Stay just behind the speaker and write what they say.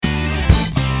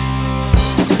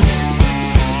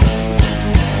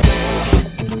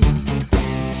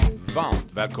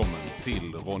Välkommen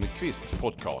till Ronny Qvists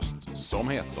podcast som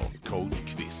heter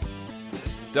Coach Qvist.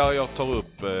 Där jag tar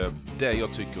upp det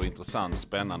jag tycker är intressant,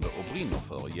 spännande och brinner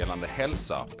för gällande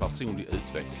hälsa, personlig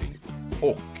utveckling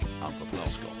och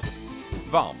entreprenörskap.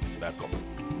 Varmt välkommen!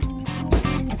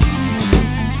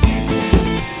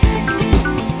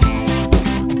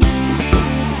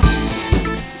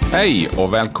 Hej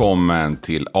och välkommen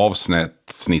till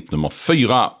avsnitt nummer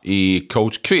 4 i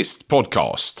Coach Qvist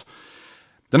podcast.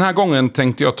 Den här gången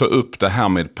tänkte jag ta upp det här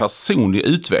med personlig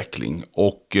utveckling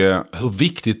och hur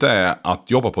viktigt det är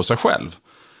att jobba på sig själv.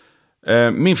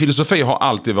 Min filosofi har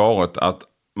alltid varit att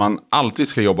man alltid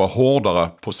ska jobba hårdare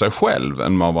på sig själv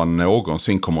än vad man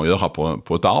någonsin kommer att göra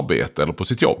på ett arbete eller på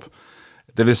sitt jobb.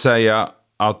 Det vill säga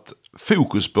att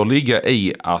fokus bör ligga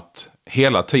i att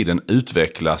hela tiden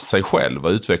utveckla sig själv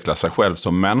och utveckla sig själv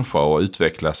som människa och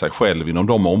utveckla sig själv inom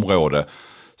de områden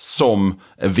som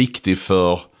är viktiga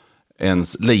för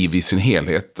ens liv i sin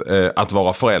helhet. Att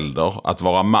vara förälder, att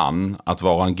vara man, att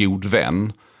vara en god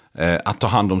vän, att ta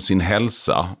hand om sin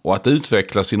hälsa och att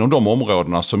utvecklas inom de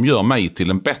områdena som gör mig till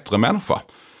en bättre människa.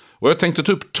 Och jag tänkte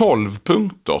ta upp 12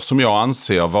 punkter som jag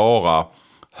anser vara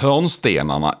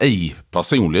hörnstenarna i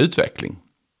personlig utveckling.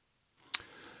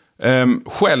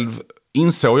 Själv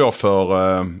insåg jag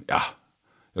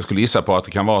jag skulle gissa på att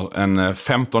det kan vara en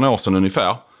 15 år sedan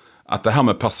ungefär, att det här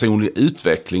med personlig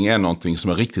utveckling är någonting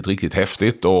som är riktigt, riktigt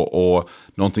häftigt och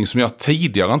någonting som jag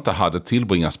tidigare inte hade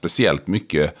tillbringat speciellt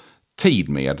mycket tid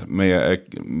med,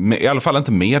 i alla fall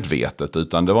inte medvetet,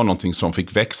 utan det var någonting som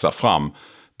fick växa fram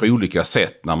på olika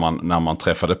sätt när man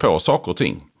träffade på saker och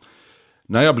ting.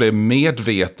 När jag blev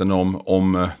medveten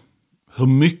om hur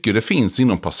mycket det finns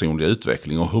inom personlig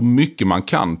utveckling och hur mycket man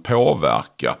kan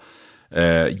påverka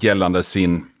gällande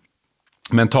sin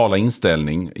mentala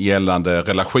inställning, gällande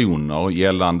relationer,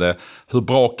 gällande hur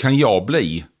bra kan jag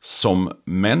bli som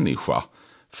människa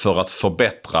för att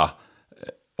förbättra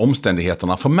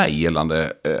omständigheterna för mig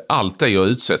gällande allt det jag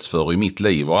utsätts för i mitt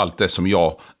liv och allt det som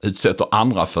jag utsätter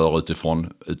andra för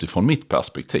utifrån mitt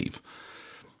perspektiv.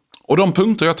 Och de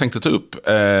punkter jag tänkte ta upp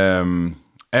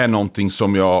är någonting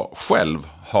som jag själv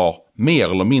har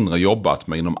mer eller mindre jobbat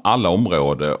med inom alla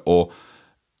områden och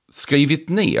skrivit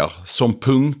ner som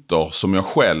punkter som jag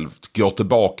själv går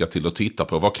tillbaka till och tittar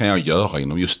på. Vad kan jag göra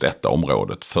inom just detta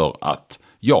området för att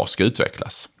jag ska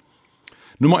utvecklas?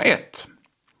 Nummer 1.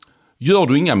 Gör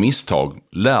du inga misstag,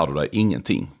 lär du dig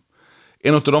ingenting.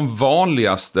 En av de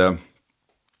vanligaste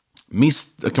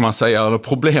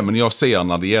problemen jag ser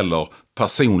när det gäller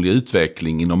personlig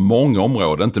utveckling inom många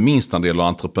områden, inte minst när det gäller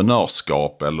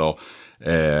entreprenörskap eller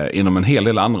inom en hel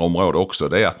del andra områden också,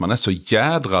 det är att man är så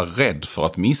jädra rädd för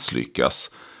att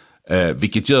misslyckas,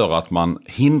 vilket gör att man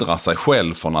hindrar sig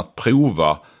själv från att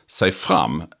prova sig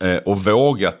fram och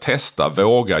våga testa,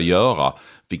 våga göra,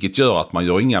 vilket gör att man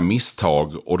gör inga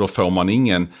misstag och då får man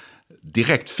ingen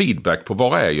direkt feedback på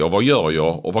vad är jag, vad gör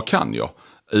jag och vad kan jag,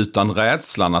 utan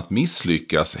rädslan att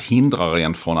misslyckas hindrar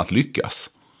en från att lyckas.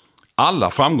 Alla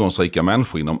framgångsrika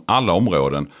människor inom alla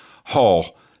områden har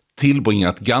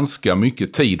tillbringat ganska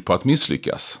mycket tid på att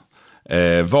misslyckas.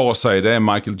 Vare sig det är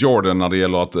Michael Jordan när det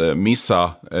gäller att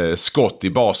missa skott i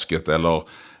basket eller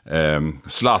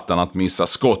Zlatan att missa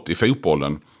skott i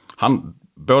fotbollen.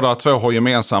 Båda två har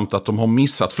gemensamt att de har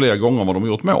missat fler gånger än vad de har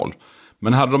gjort mål.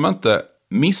 Men hade de inte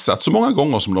missat så många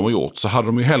gånger som de har gjort så hade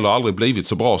de ju heller aldrig blivit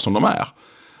så bra som de är.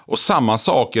 Och samma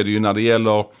sak är det ju när det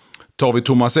gäller, tar vi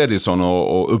Thomas Edison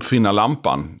och uppfinna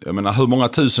lampan. Jag menar, hur många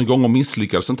tusen gånger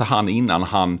misslyckades inte han innan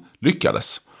han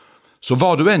lyckades? Så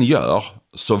vad du än gör,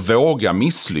 så våga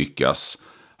misslyckas.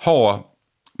 Ha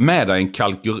med dig en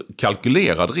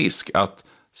kalkylerad risk att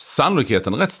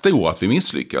sannolikheten är rätt stor att vi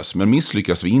misslyckas. Men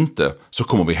misslyckas vi inte så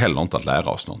kommer vi heller inte att lära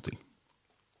oss någonting.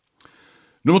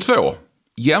 Nummer 2.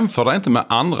 Jämför dig inte med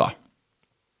andra.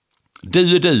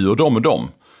 Du är du och de är de.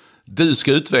 Du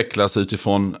ska utvecklas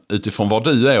utifrån var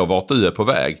du är och vart du är på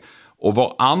väg. Och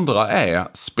vad andra är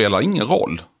spelar ingen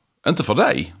roll. Inte för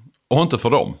dig och inte för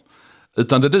dem.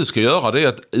 Utan det du ska göra, det är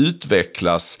att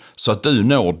utvecklas så att du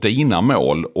når dina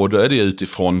mål. Och då är det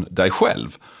utifrån dig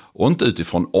själv och inte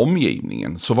utifrån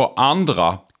omgivningen. Så vad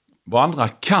andra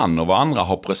kan och vad andra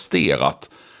har presterat,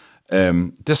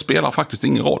 det spelar faktiskt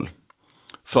ingen roll.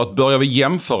 För att börjar vi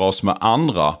jämföra oss med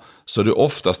andra så är det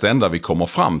oftast det enda vi kommer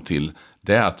fram till,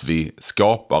 det är att vi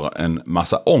skapar en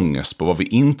massa ångest på vad vi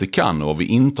inte kan och vad vi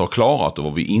inte har klarat och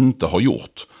vad vi inte har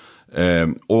gjort.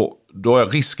 Och då är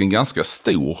risken ganska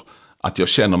stor att jag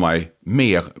känner mig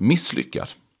mer misslyckad.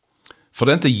 För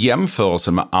det är inte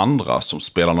jämförelsen med andra som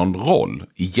spelar någon roll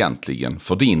egentligen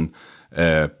för din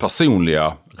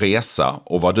personliga resa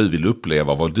och vad du vill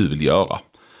uppleva, vad du vill göra.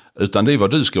 Utan det är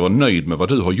vad du ska vara nöjd med, vad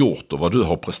du har gjort och vad du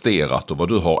har presterat och vad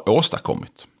du har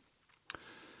åstadkommit.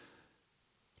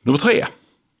 Nummer 3.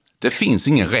 Det finns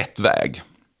ingen rätt väg.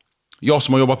 Jag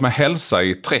som har jobbat med hälsa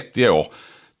i 30 år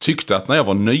tyckte att när jag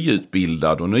var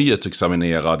nyutbildad och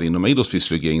nyutexaminerad inom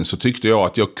idrottsfysiologin så tyckte jag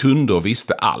att jag kunde och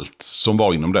visste allt som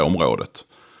var inom det området.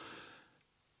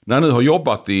 När jag nu har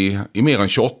jobbat i mer än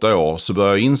 28 år så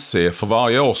börjar jag inse för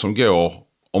varje år som går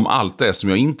om allt det som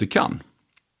jag inte kan.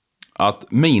 Att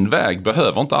min väg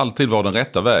behöver inte alltid vara den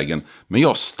rätta vägen, men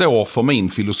jag står för min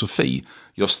filosofi.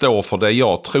 Jag står för det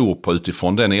jag tror på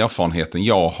utifrån den erfarenheten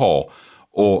jag har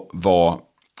och vad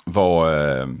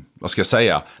ska jag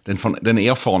säga, den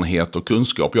erfarenhet och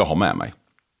kunskap jag har med mig.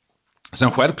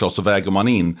 Sen självklart så väger man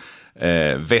in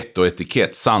vett och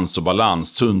etikett, sans och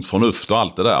balans, sunt förnuft och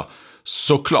allt det där.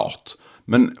 Såklart.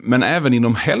 Men även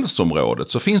inom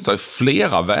hälsoområdet så finns det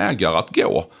flera vägar att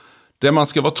gå. Det man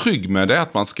ska vara trygg med det är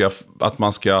att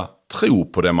man ska tro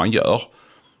på det man gör.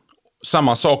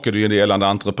 Samma sak är det gällande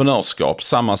entreprenörskap,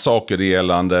 samma sak är det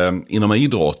gällande inom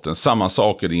idrotten, samma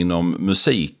sak är det inom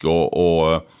musik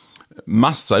och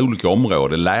massa olika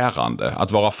områden, lärande,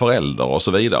 att vara förälder och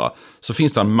så vidare. Så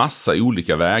finns det en massa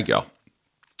olika vägar.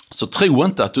 Så tro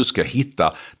inte att du ska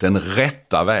hitta den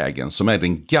rätta vägen som är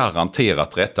den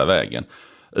garanterat rätta vägen.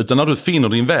 Utan när du finner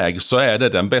din väg så är det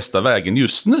den bästa vägen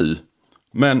just nu.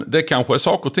 Men det kanske är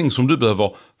saker och ting som du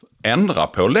behöver ändra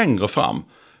på längre fram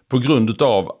på grund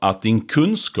av att din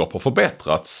kunskap har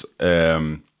förbättrats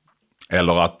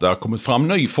eller att det har kommit fram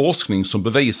ny forskning som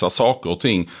bevisar saker och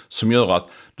ting som gör att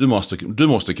du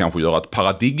måste kanske göra ett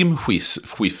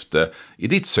paradigmskifte i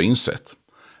ditt synsätt.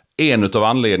 En av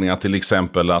anledningarna till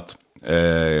exempel att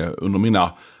under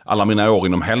alla mina år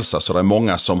inom hälsa så är det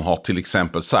många som har till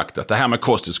exempel sagt att det här med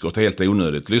kosttillskott är helt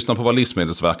onödigt. Lyssna på vad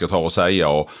Livsmedelsverket har att säga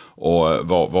och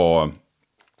vad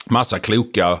massa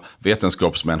kloka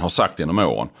vetenskapsmän har sagt genom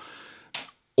åren.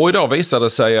 Och idag visar det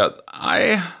sig att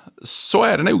nej, så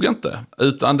är det nog inte.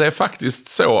 Utan det är faktiskt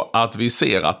så att vi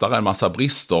ser att det är en massa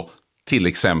brister, till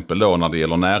exempel då när det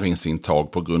gäller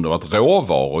näringsintag på grund av att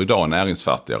råvaror idag är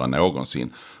näringsfattigare än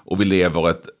någonsin. Och vi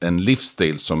lever en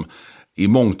livsstil som i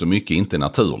mångt och mycket inte är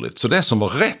naturligt. Så det som var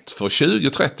rätt för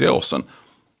 20-30 år sedan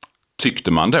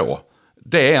tyckte man då,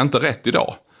 det är inte rätt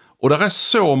idag. Och det är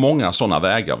så många sådana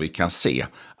vägar vi kan se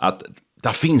att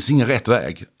där finns ingen rätt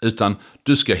väg. Utan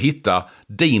du ska hitta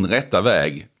din rätta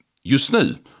väg just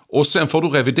nu. Och sen får du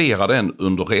revidera den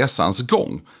under resans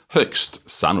gång, högst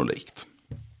sannolikt.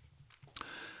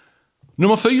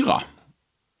 Nummer 4.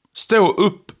 Stå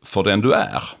upp för den du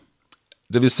är.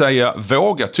 Det vill säga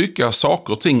våga tycka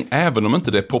saker och ting även om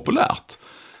inte det är populärt.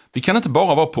 Vi kan inte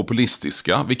bara vara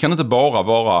populistiska. Vi kan inte bara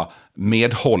vara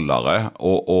medhållare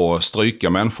och stryka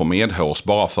människor medhårs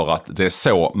bara för att det är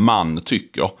så man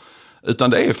tycker. Utan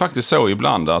det är ju faktiskt så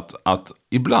ibland att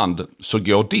ibland så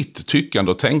går ditt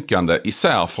tyckande och tänkande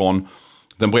isär från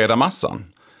den breda massan.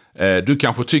 Du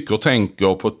kanske tycker och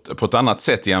tänker på ett annat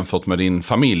sätt jämfört med din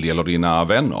familj eller dina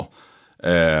vänner.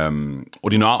 Och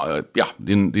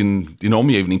din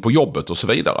omgivning på jobbet och så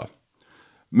vidare.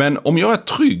 Men om jag är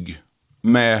trygg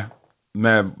med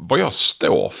vad jag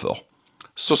står för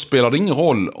så spelar det ingen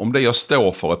roll om det jag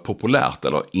står för är populärt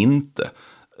eller inte.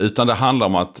 Utan det handlar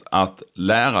om att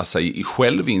lära sig i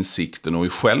självinsikten och i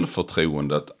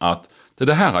självförtroendet att det är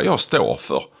det här jag står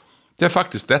för. Det är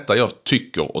faktiskt detta jag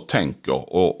tycker och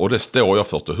tänker och det står jag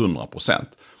för till 100%.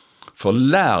 För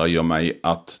lär jag mig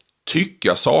att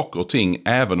tycka saker och ting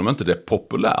även om inte det är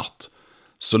populärt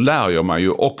så lär jag mig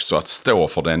ju också att stå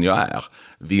för den jag är.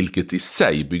 Vilket i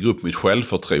sig bygger upp mitt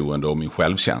självförtroende och min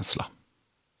självkänsla.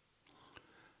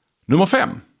 Nummer 5.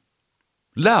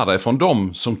 Lär dig från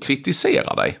dem som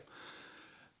kritiserar dig.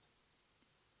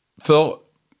 För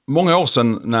många år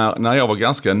sedan när jag var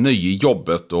ganska ny i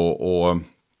jobbet och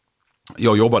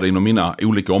jag jobbade inom mina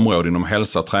olika områden inom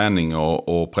hälsa, träning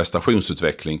och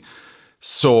prestationsutveckling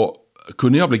så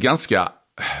kunde jag bli ganska,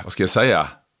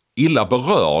 illa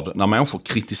berörd när människor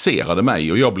kritiserade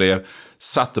mig och jag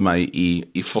satte mig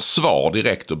i försvar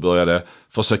direkt och började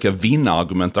försöka vinna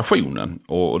argumentationen.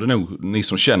 Och det är nog ni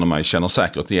som känner mig känner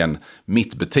säkert igen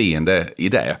mitt beteende i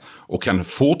det och kan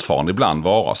fortfarande ibland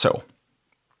vara så.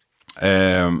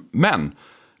 Men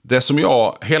det som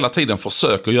jag hela tiden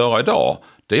försöker göra idag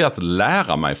det är att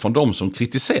lära mig från de som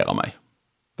kritiserar mig.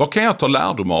 Vad kan jag ta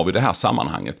lärdom av i det här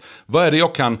sammanhanget? Vad är det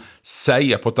jag kan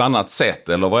säga på ett annat sätt?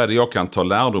 Eller vad är det jag kan ta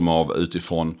lärdom av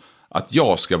utifrån att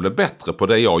jag ska bli bättre på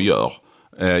det jag gör?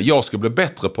 Jag ska bli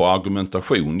bättre på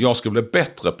argumentation. Jag ska bli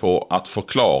bättre på att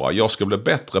förklara. Jag ska bli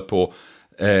bättre på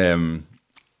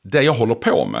det jag håller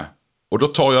på med. Och då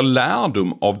tar jag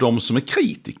lärdom av de som är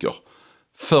kritiker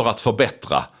för att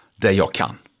förbättra det jag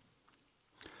kan.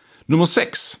 Nummer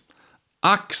 6.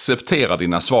 Acceptera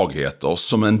dina svagheter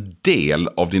som en del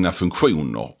av dina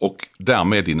funktioner och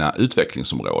därmed dina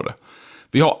utvecklingsområden.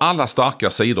 Vi har alla starka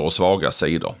sidor och svaga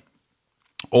sidor.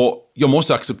 Och jag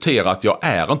måste acceptera att jag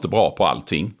är inte bra på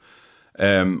allting.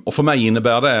 Och för mig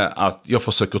innebär det att jag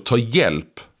försöker ta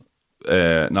hjälp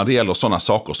när det gäller sådana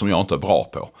saker som jag inte är bra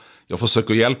på. Jag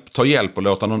försöker ta hjälp och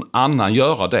låta någon annan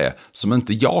göra det som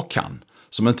inte jag kan.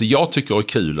 Som inte jag tycker är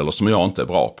kul eller som jag inte är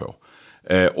bra på.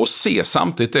 Och se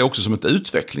samtidigt det också som ett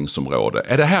utvecklingsområde.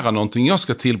 Är det här någonting jag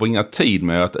ska tillbringa tid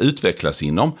med att utvecklas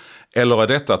inom? Eller är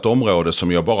detta ett område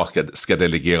som jag bara ska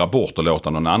delegera bort och låta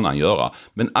någon annan göra?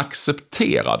 Men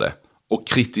acceptera det och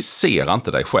kritisera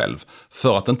inte dig själv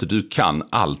för att inte du kan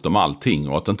allt om allting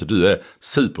och att inte du är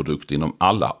superduktig inom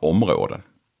alla områden.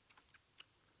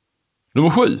 Nummer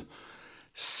 7.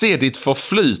 Se ditt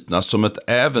förflutna som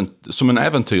en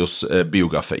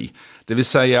äventyrsbiografi. Det vill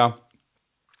säga,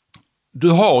 du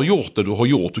har gjort det du har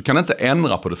gjort. Du kan inte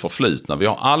ändra på det förflutna. Vi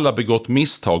har alla begått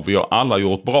misstag. Vi har alla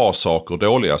gjort bra saker och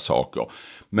dåliga saker.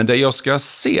 Men det jag ska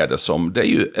se det som, det är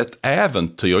ju ett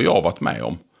äventyr jag har varit med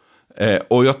om.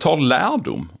 Och jag tar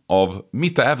lärdom av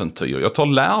mitt äventyr. Jag tar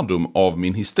lärdom av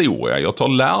min historia. Jag tar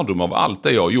lärdom av allt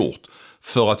det jag har gjort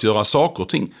för att göra saker och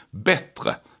ting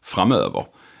bättre framöver.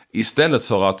 Istället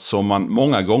för att, som man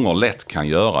många gånger lätt kan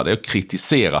göra, det är att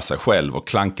kritisera sig själv och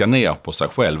klanka ner på sig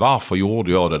själv. Varför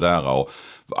gjorde jag det där? Och,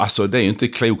 alltså, det är ju inte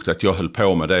klokt att jag höll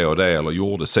på med det och det eller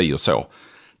gjorde si och så.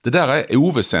 Det där är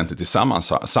oväsentligt i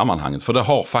sammanhanget, för det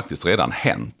har faktiskt redan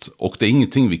hänt. Och det är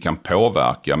ingenting vi kan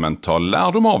påverka, men ta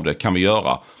lärdom av det kan vi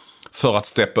göra för att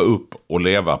steppa upp och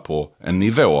leva på en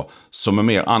nivå som är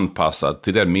mer anpassad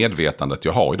till det medvetandet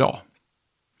jag har idag.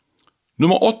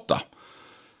 Nummer 8.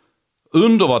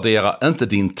 Undervärdera inte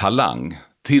din talang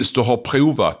tills du har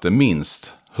provat det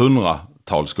minst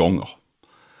 100-tals gånger.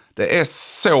 Det är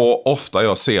så ofta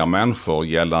jag ser människor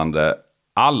gällande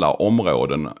alla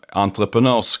områden.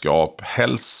 Entreprenörskap,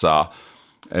 hälsa,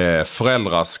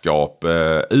 föräldraskap,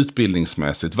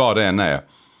 utbildningsmässigt, vad det än är.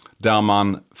 Där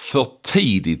man för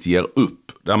tidigt ger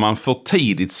upp. Där man för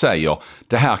tidigt säger,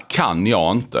 det här kan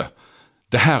jag inte.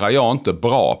 Det här är jag inte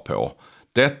bra på.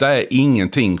 Detta är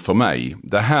ingenting för mig.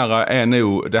 Det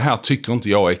här tycker inte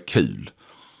jag är kul.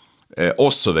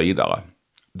 Och så vidare.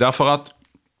 Därför att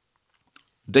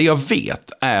det jag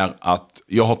vet är att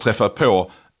jag har träffat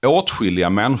på åtskilliga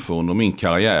människor under min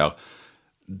karriär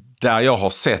där jag har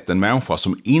sett en människa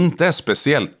som inte är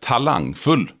speciellt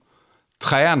talangfull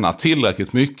träna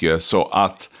tillräckligt mycket så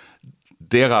att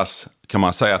deras, kan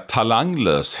man säga,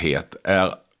 talanglöshet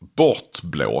är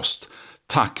bortblåst.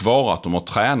 Tack vare att de har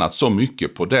tränat så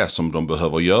mycket på det som de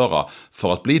behöver göra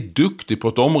för att bli duktig på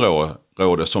ett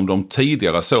område som de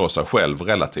tidigare såg sig själv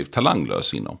relativt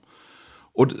talanglös inom.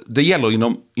 Och det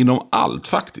gäller inom allt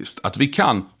faktiskt. Att vi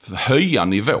kan höja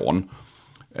nivån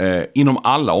inom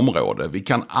alla områden. Vi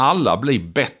kan alla bli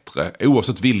bättre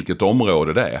oavsett vilket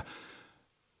område det är.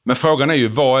 Men frågan är ju,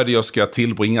 vad är det jag ska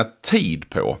tillbringa tid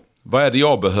på? Vad är det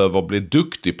jag behöver bli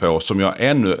duktig på som jag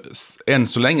än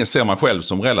så länge ser mig själv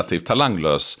som relativt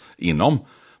talanglös inom?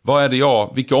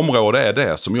 Vilka områden är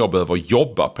det som jag behöver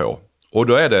jobba på? Och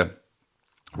då är det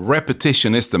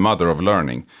repetition is the mother of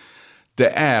learning. Det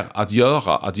är att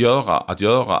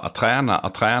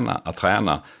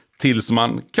träna tills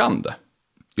man kan det.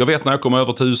 Jag vet när jag kom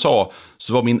över till USA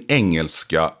så var min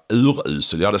engelska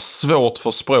urusel. Jag hade svårt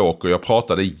för språk och jag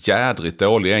pratade jädrigt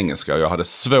dålig engelska. Jag hade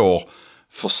svårt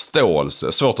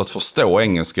att förstå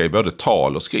engelska i både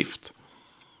tal och skrift.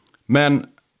 Men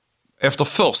efter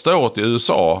första året i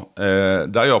USA,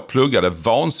 där jag pluggade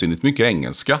vansinnigt mycket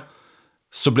engelska,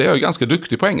 så blev jag ganska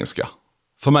duktig på engelska.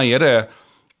 För mig är det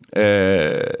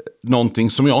någonting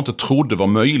som jag inte trodde var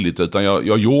möjligt, utan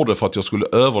jag gjorde för att jag skulle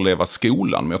överleva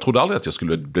skolan. Men jag trodde aldrig att jag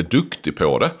skulle bli duktig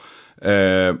på det.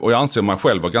 Och jag anser mig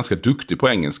själv vara ganska duktig på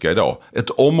engelska idag. Ett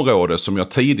område som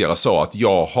jag tidigare sa att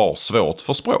jag har svårt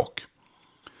för språk.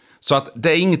 Så att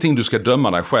det är ingenting du ska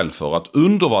döma dig själv för. Att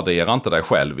undervärdera inte dig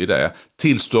själv i det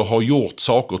tills du har gjort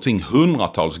saker och ting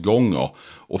 100-tals gånger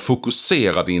och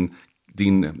fokusera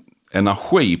din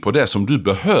energi på det som du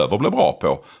behöver bli bra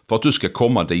på för att du ska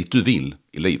komma dit du vill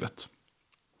i livet.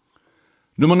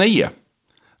 Nummer 9.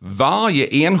 Varje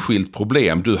enskilt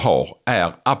problem du har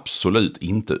är absolut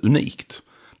inte unikt.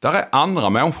 Där är andra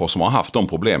människor som har haft de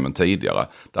problemen tidigare.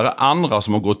 Där är andra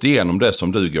som har gått igenom det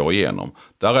som du går igenom.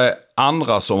 Där är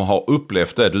andra som har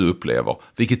upplevt det du upplever.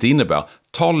 Vilket innebär,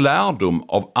 ta lärdom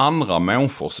av andra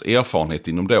människors erfarenhet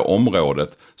inom det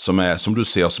området som du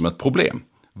ser som ett problem.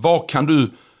 Vad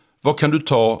kan du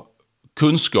ta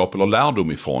kunskap eller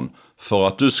lärdom ifrån för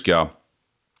att du ska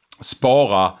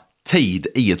spara tid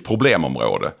i ett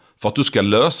problemområde? för att du ska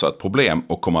lösa ett problem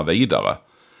och komma vidare.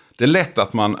 Det är lätt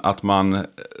att man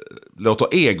låter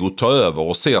ego ta över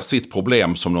och ser sitt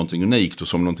problem som någonting unikt och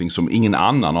som någonting som ingen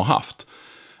annan har haft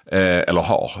eller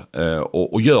har.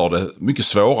 Och gör det mycket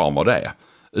svårare än vad det är.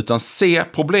 Utan se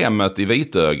problemet i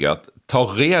vitögat, ta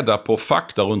reda på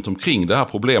fakta runt omkring det här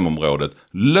problemområdet,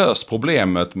 lös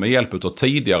problemet med hjälp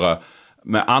av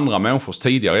med andra människors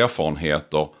tidigare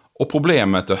erfarenheter, och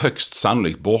problemet är högst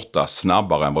sannolikt borta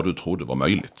snabbare än vad du trodde var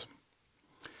möjligt.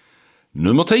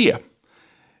 Nummer 10.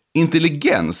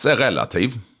 Intelligens är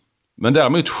relativ, men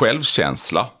däremot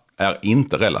självkänsla är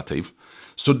inte relativ.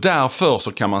 Så därför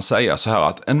så kan man säga så här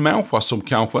att en människa som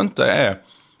kanske inte är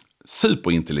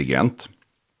superintelligent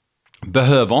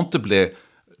behöver inte bli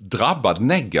drabbad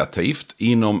negativt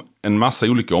inom en massa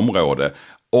olika områden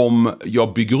om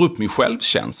jag bygger upp min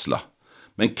självkänsla.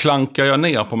 Men klankar jag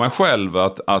ner på mig själv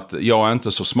att jag är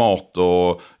inte så smart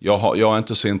och jag är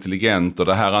inte så intelligent och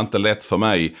det här är inte lätt för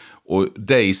mig, och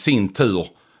det i sin tur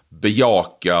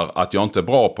bejakar att jag inte är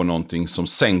bra på någonting som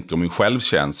sänker min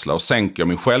självkänsla, och sänker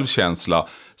min självkänsla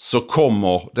så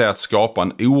kommer det att skapa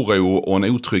en oro och en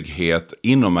otrygghet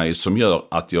inom mig som gör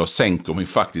att jag sänker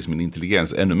min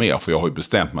intelligens ännu mer, för jag har ju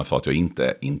bestämt mig för att jag inte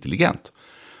är intelligent.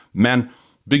 Men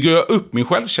bygger jag upp min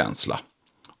självkänsla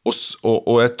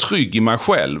och är trygg i mig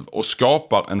själv och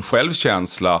skapar en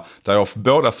självkänsla där jag har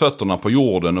båda fötterna på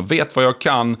jorden och vet vad jag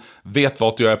kan, vet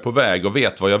vart jag är på väg och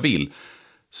vet vad jag vill,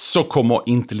 så kommer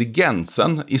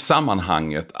intelligensen i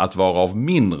sammanhanget att vara av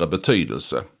mindre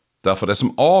betydelse. Därför det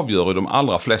som avgör i de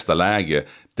allra flesta lägen,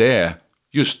 det är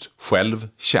just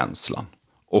självkänslan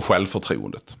och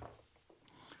självförtroendet.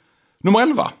 Nummer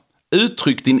 11.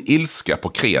 Uttryck din ilska på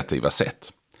kreativa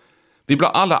sätt. Vi blir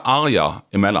alla arga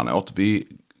emellanåt. Vi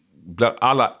blir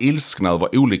alla ilskna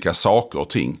över olika saker och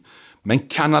ting. Men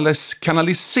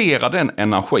kanalisera den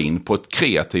energin på ett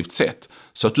kreativt sätt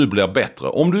så att du blir bättre.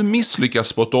 Om du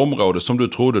misslyckas på ett område som du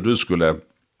trodde du skulle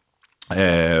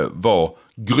vara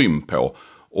grym på,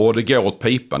 och det går åt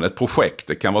pipan, ett projekt,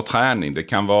 det kan vara träning, det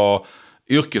kan vara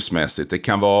yrkesmässigt, det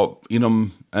kan vara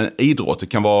inom en idrott, det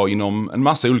kan vara inom en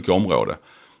massa olika områden.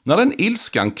 När den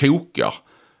ilskan kokar,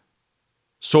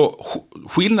 så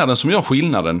skillnaden som gör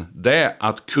skillnaden, det är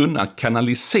att kunna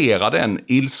kanalisera den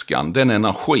ilskan, den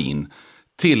energin,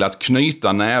 till att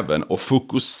knyta näven och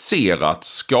fokuserat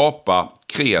skapa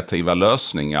kreativa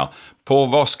lösningar på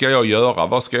vad ska jag göra,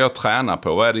 vad ska jag träna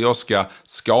på, vad är det jag ska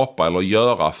skapa eller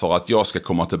göra för att jag ska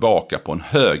komma tillbaka på en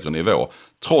högre nivå,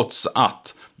 trots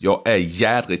att jag är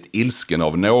jädrigt ilsken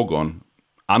av någon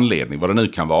anledning, vad det nu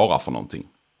kan vara för någonting.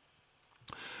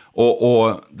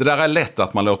 Och det där är lätt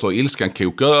att man låter ilskan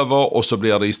koka över, och så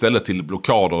blir det istället till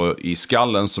blockader i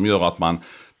skallen som gör att man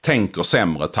tänker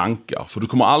sämre tankar. För du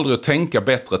kommer aldrig att tänka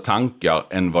bättre tankar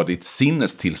än vad ditt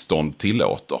sinnestillstånd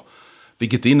tillåter.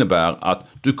 Vilket innebär att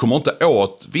du kommer inte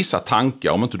åt vissa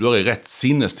tankar om inte du är i rätt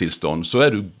sinnestillstånd. Så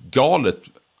är du galet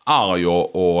arg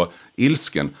och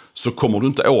ilsken, så kommer du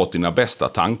inte åt dina bästa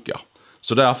tankar.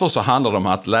 Så därför så handlar det om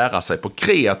att lära sig på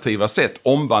kreativa sätt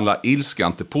omvandla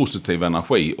ilskan till positiv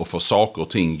energi och få saker och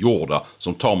ting gjorda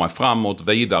som tar mig framåt,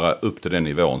 vidare, upp till den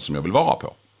nivån som jag vill vara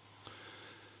på.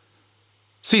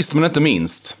 Sist men inte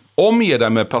minst, omge dig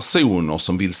med personer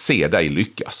som vill se dig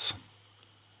lyckas.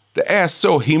 Det är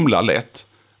så himla lätt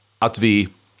att vi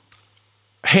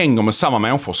hänger med samma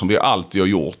människor som vi alltid har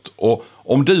gjort. Och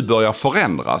om du börjar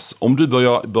förändras, om du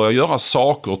börjar göra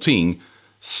saker och ting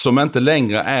som inte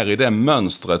längre är i det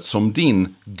mönstret som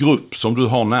din grupp som du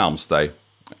har närmst dig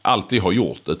alltid har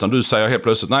gjort, utan du säger helt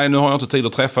plötsligt, nej, nu har jag inte tid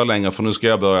att träffa längre för nu ska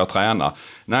jag börja träna.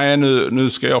 Nej, nu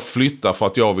ska jag flytta för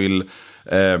att jag vill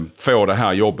få det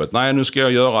här jobbet. Nej, nu ska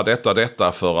jag göra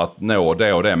detta för att nå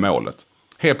det och det målet.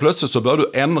 Helt plötsligt så börjar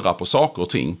du ändra på saker och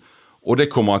ting, och det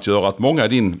kommer att göra att många i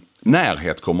din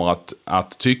närhet kommer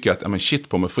att tycka att men shit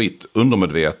på mig fritt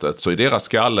undermedvetet, så i deras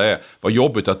skalle är vad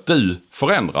jobbigt att du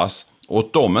förändras och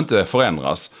att de inte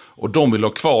förändras, och de vill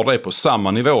ha kvar dig på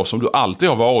samma nivå som du alltid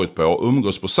har varit på och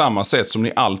umgås på samma sätt som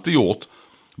ni alltid gjort.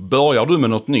 Börjar du med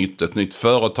något nytt, ett nytt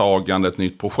företagande, ett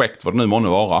nytt projekt, vad det nu måste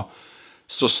vara,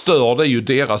 så stör det ju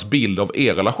deras bild av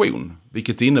er relation.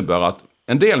 Vilket innebär att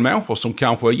en del människor som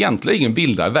kanske egentligen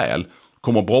vill dig väl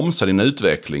kommer bromsa din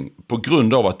utveckling på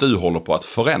grund av att du håller på att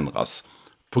förändras.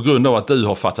 På grund av att du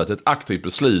har fattat ett aktivt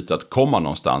beslut att komma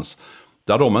någonstans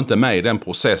där de inte är med i den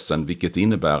processen, vilket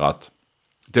innebär att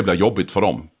det blir jobbigt för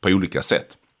dem på olika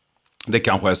sätt. Det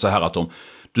kanske är så här att om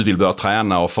du vill börja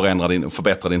träna och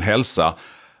förbättra din hälsa,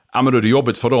 ja, men då är det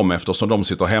jobbigt för dem eftersom de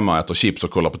sitter hemma och äter chips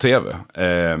och kollar på tv.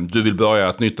 Du vill börja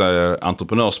ett nytt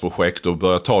entreprenörsprojekt och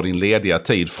börja ta din lediga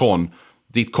tid från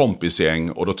ditt kompisgäng,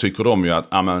 och då tycker de ju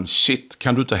att shit,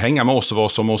 kan du inte hänga med oss och vara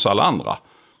som oss alla andra?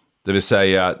 Det vill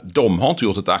säga, de har inte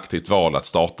gjort ett aktivt val att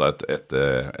starta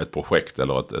ett projekt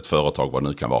eller ett företag, vad det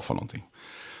nu kan vara för någonting.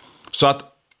 Så att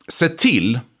se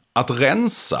till att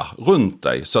rensa runt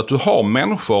dig så att du har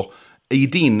människor i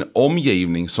din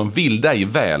omgivning som vill dig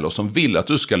väl och som vill att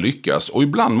du ska lyckas. Och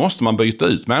ibland måste man byta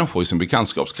ut människor i sin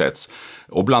bekantskapskrets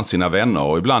och bland sina vänner.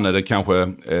 Och ibland är det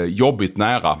kanske jobbigt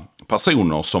nära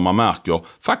personer som man märker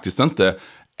faktiskt inte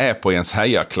är på ens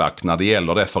hejaklack när det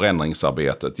gäller det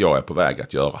förändringsarbetet jag är på väg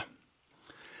att göra.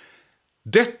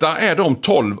 Detta är de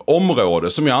 12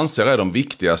 områden som jag anser är de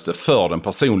viktigaste för den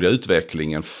personliga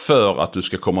utvecklingen för att du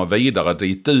ska komma vidare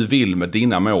dit du vill med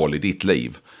dina mål i ditt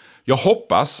liv. Jag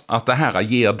hoppas att det här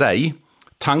ger dig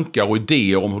tankar och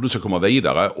idéer om hur du ska komma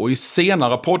vidare, och i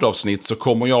senare poddavsnitt så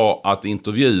kommer jag att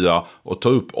intervjua och ta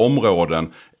upp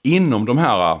områden inom de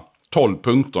här 12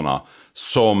 punkterna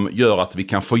som gör att vi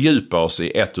kan fördjupa oss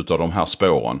i ett av de här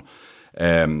spåren.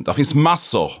 Det finns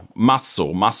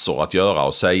massor att göra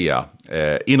och säga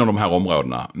inom de här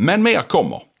områdena. Men mer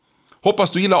kommer.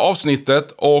 Hoppas du gillar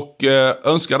avsnittet och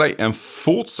önskar dig en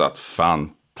fortsatt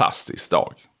fantastisk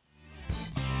dag.